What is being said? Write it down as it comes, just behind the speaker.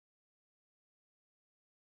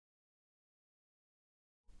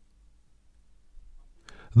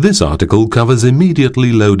This article covers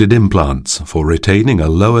immediately loaded implants for retaining a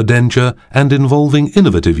lower denture and involving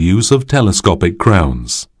innovative use of telescopic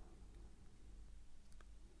crowns.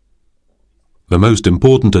 The most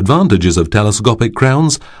important advantages of telescopic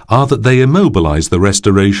crowns are that they immobilize the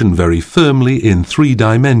restoration very firmly in 3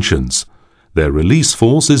 dimensions. Their release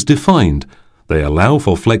force is defined, they allow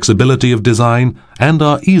for flexibility of design and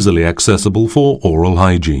are easily accessible for oral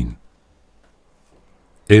hygiene.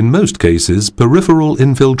 In most cases, peripheral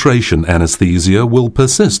infiltration anesthesia will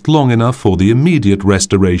persist long enough for the immediate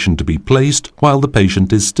restoration to be placed while the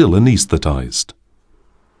patient is still anesthetized.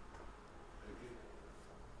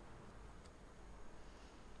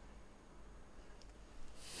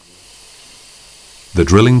 The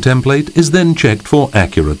drilling template is then checked for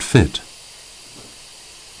accurate fit.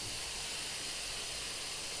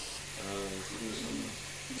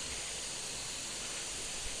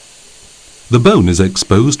 The bone is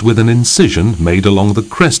exposed with an incision made along the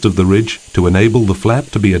crest of the ridge to enable the flap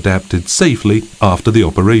to be adapted safely after the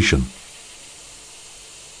operation.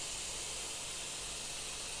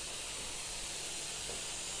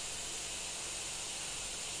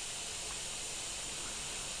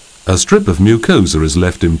 A strip of mucosa is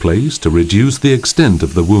left in place to reduce the extent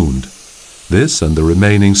of the wound. This and the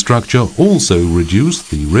remaining structure also reduce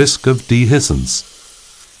the risk of dehiscence.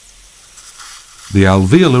 The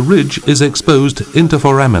alveolar ridge is exposed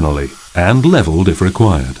interforaminally and leveled if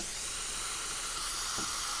required.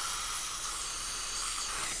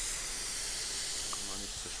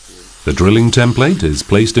 The drilling template is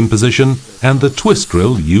placed in position and the twist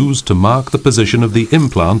drill used to mark the position of the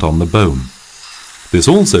implant on the bone. This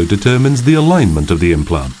also determines the alignment of the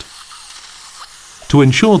implant. To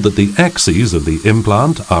ensure that the axes of the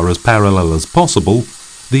implant are as parallel as possible,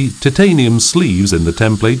 the titanium sleeves in the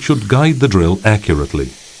template should guide the drill accurately.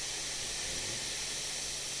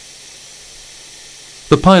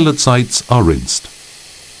 The pilot sites are rinsed.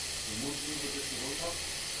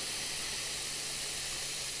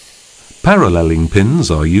 Paralleling pins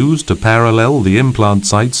are used to parallel the implant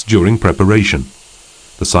sites during preparation.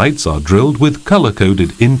 The sites are drilled with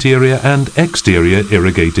color-coded interior and exterior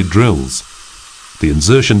irrigated drills. The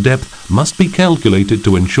insertion depth must be calculated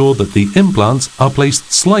to ensure that the implants are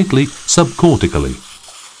placed slightly subcortically.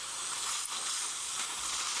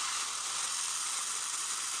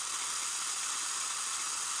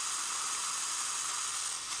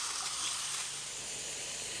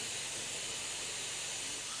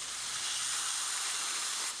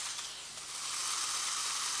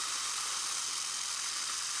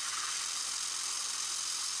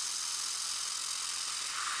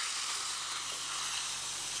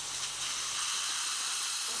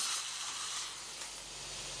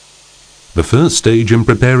 The first stage in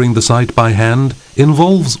preparing the site by hand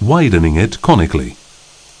involves widening it conically.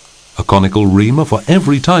 A conical reamer for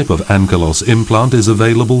every type of ankylose implant is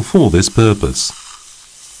available for this purpose.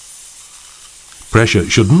 Pressure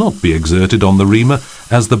should not be exerted on the reamer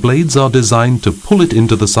as the blades are designed to pull it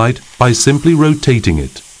into the site by simply rotating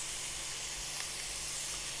it.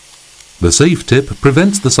 The safe tip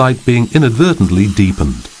prevents the site being inadvertently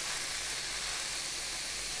deepened.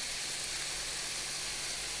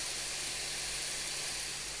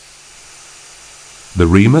 The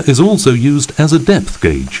reamer is also used as a depth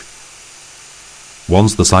gauge.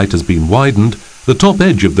 Once the site has been widened, the top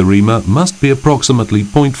edge of the reamer must be approximately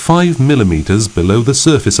 0.5 millimeters below the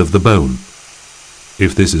surface of the bone.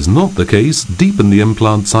 If this is not the case, deepen the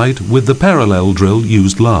implant site with the parallel drill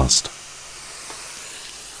used last.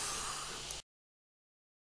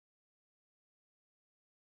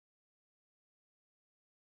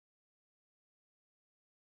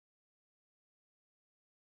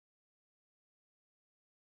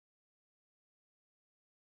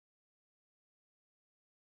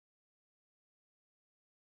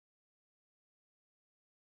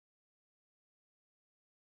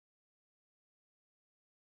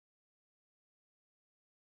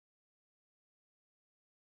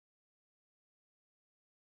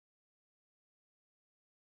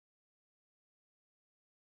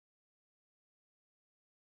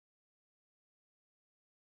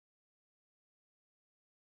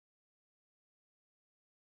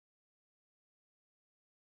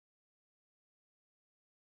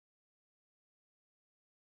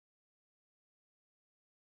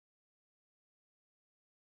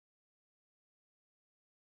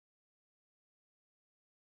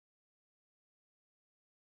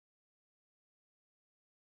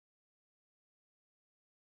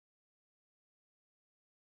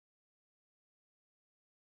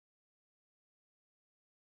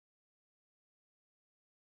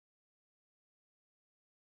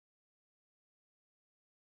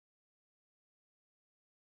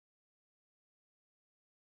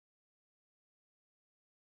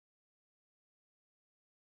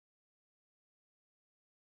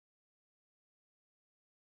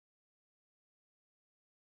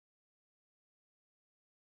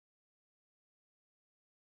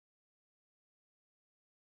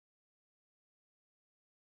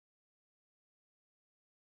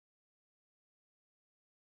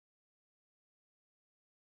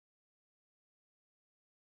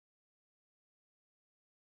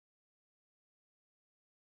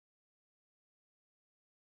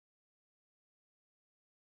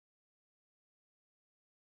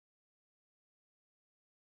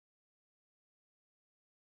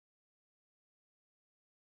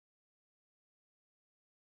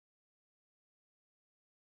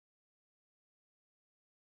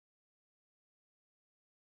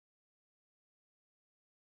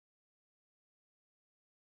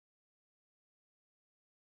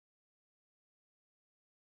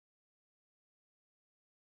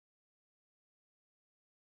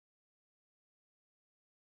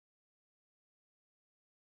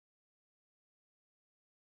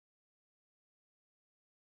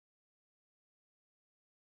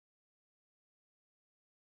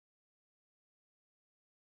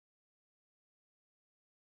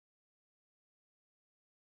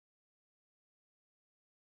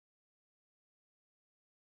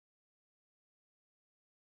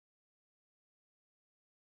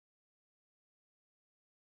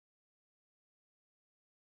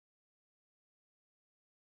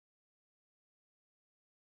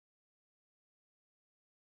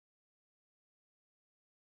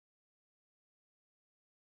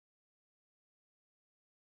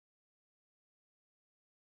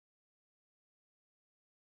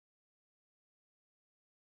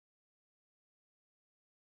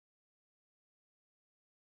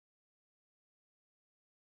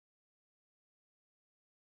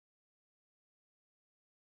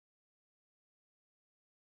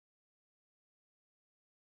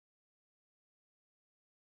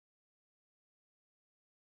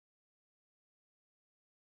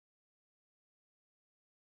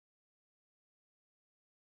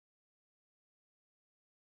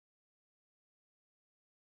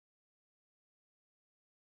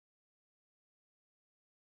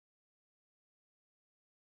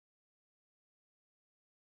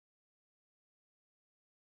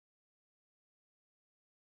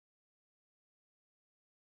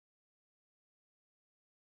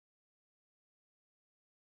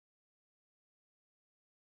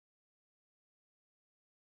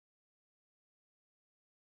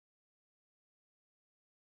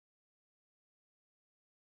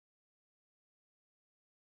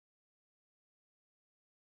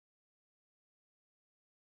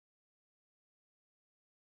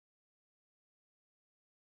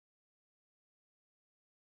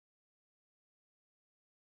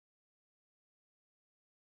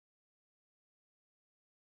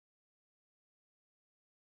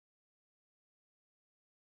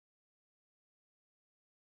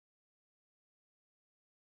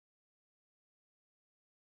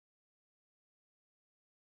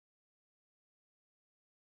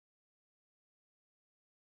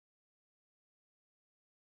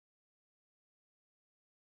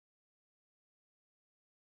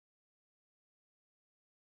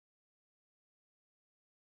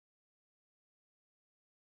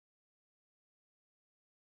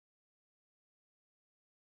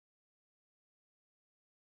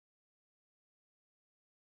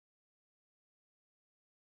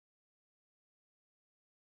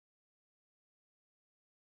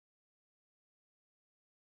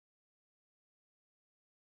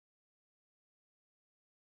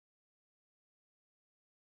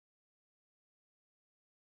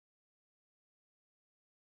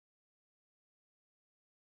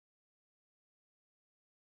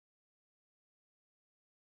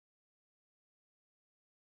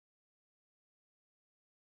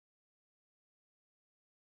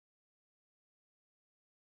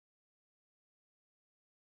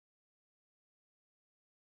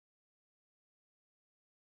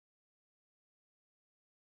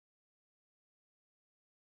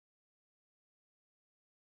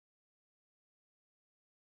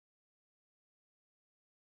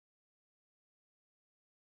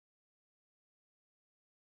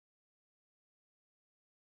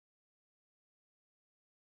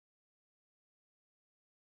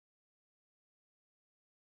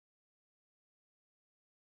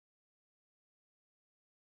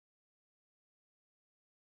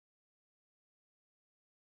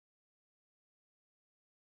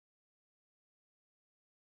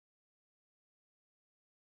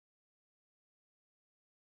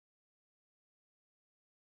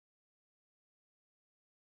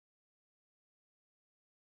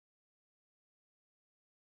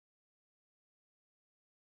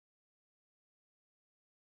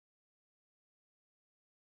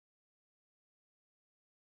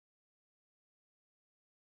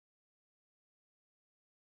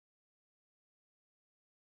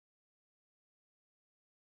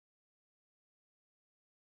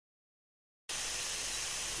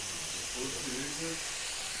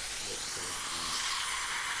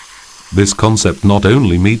 This concept not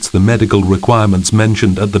only meets the medical requirements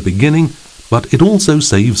mentioned at the beginning, but it also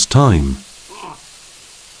saves time.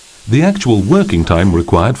 The actual working time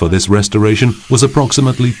required for this restoration was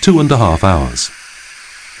approximately 2.5 hours.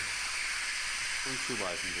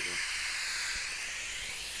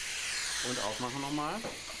 Und aufmachen nochmal.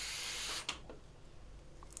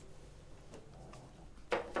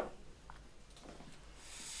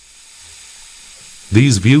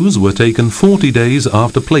 These views were taken 40 days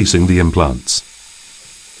after placing the implants.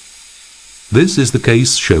 This is the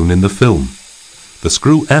case shown in the film. The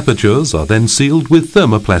screw apertures are then sealed with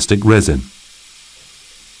thermoplastic resin.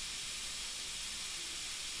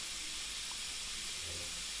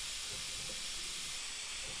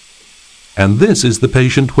 And this is the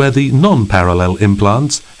patient where the non-parallel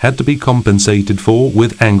implants had to be compensated for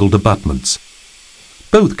with angled abutments.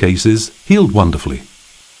 Both cases healed wonderfully.